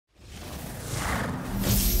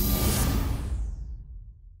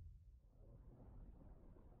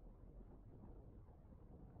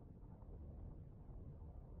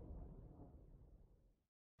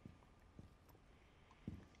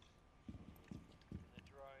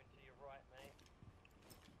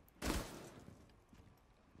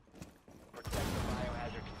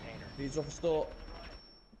He's off a store.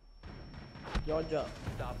 Yodja.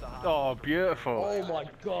 Oh, beautiful. Oh my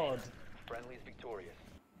god. Friendly's victorious.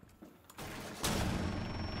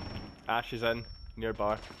 Ash is in,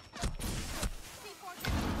 nearby.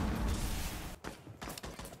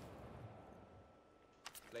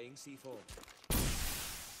 Playing C4.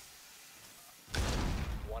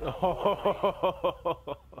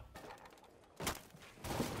 Oh.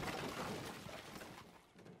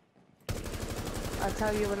 I'll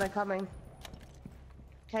tell you when they're coming.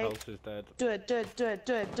 Okay? Else is dead. Do it, do it, do it,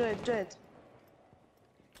 do it, do it, do it.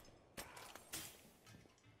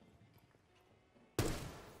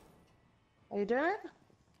 Are you doing it?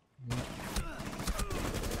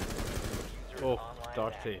 Oh,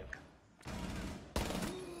 dirty.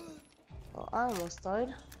 Oh, I almost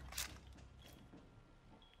died.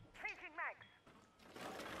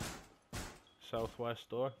 Southwest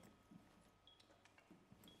door.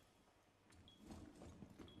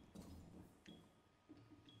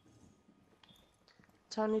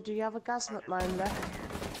 Tony, do you have a gas mine there?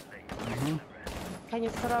 Can you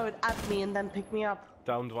throw it at me and then pick me up?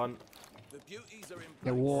 Downed one. The beauties are in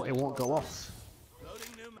It won't go off. loading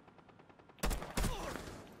new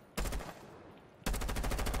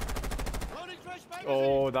loading fresh magazine.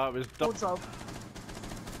 Oh, that was What's up?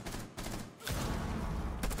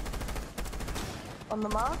 On the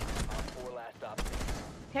mark? Four last stop.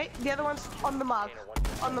 Okay, the other one's on the mark.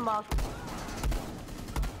 On the mark.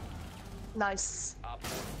 Nice. Op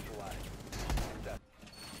 4 neutralized.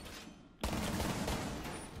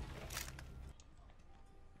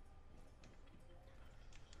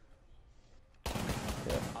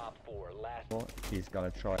 Op 4 last. He's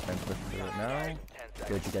gonna try and push through it now. 10 Good,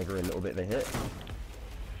 seconds. you gave her a little bit of a hit.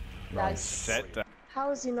 Nice. set.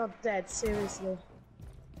 How is he not dead? Seriously.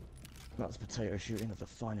 That's potato shooting of the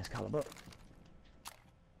finest caliber.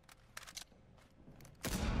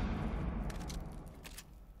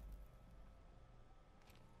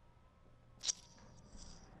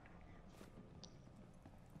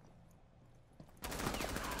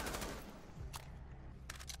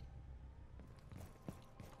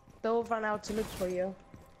 They'll run out to look for you.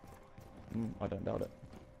 I don't doubt it.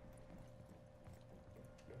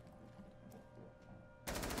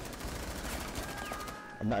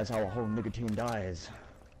 And that is how a whole nigger team dies.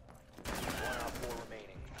 1 Op 4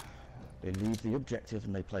 remaining. They leave the objective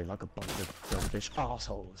and they play like a bunch of selfish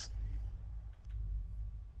assholes.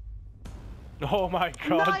 Oh my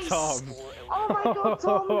god, Nice! Tom! Oh my god,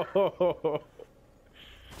 Tom!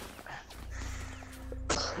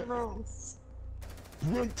 Nice.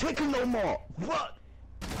 We ain't taking no more! What?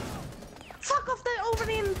 Fuck off, they're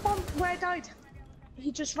already in bomb where I died.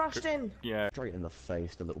 He just rushed in. Yeah. Straight in the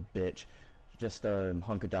face, the little bitch. Just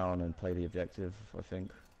hunker down and play the objective, I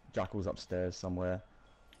think. Jackal's upstairs somewhere.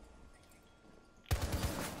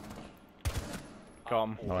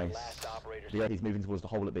 Come. Nice. Last operator Yeah, he's moving towards the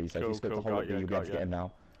hole at B, so if Cool, you scope cool, the hole got at B, you, you'll be able got to get you. him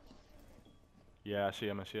now. Yeah, I see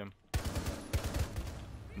him, I see him.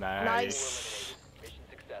 Nice. Nice. Mission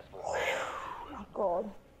successful. Oh god.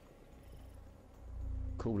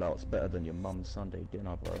 Call out's better than your mum's Sunday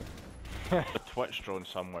dinner, bro. The Twitch drone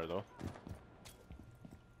somewhere though.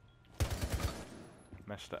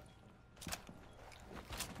 Missed it.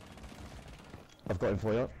 I've got him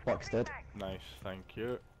for you. Buck's dead. Nice, thank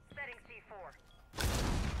you.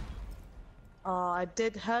 Oh, I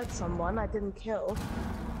did hurt someone, I didn't kill.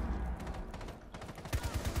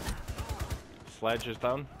 Sledge is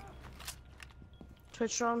down.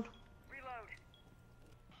 Twitch drone.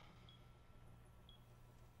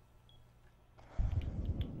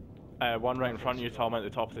 One right in front of you, Tom, at the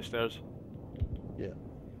top of the stairs. Yeah.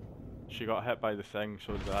 She got hit by the thing,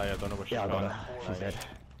 so did I. I don't know where she's Yeah, I got gone. her. She's dead.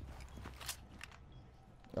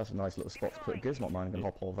 That's a nice little spot to put a gizmo mine. I'm gonna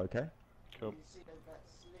hop off, okay? Cool.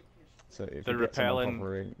 So if They're you get someone repelling.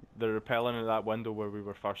 hovering, They're repelling at that window where we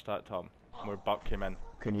were first at, Tom. Where Buck came in.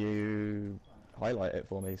 can you highlight it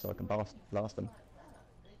for me so I can blast them?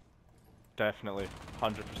 Definitely.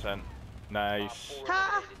 100%. Nice.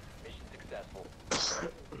 Ha! Mission successful.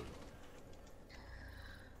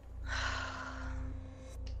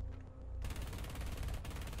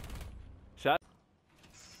 See that?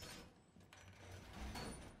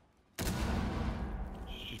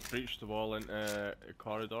 She's breached the wall into a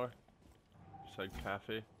corridor. Side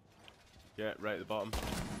cafe. Yeah, right at the bottom.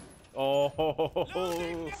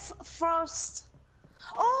 Oh! Frost.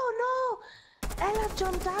 Oh no! Ella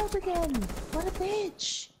jumped out again. What a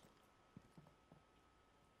bitch.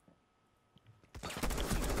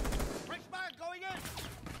 Fresh mag going in.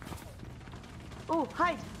 Oh,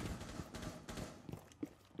 hide.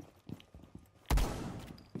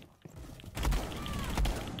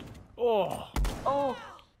 Oh! Oh,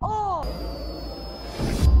 oh. Oh!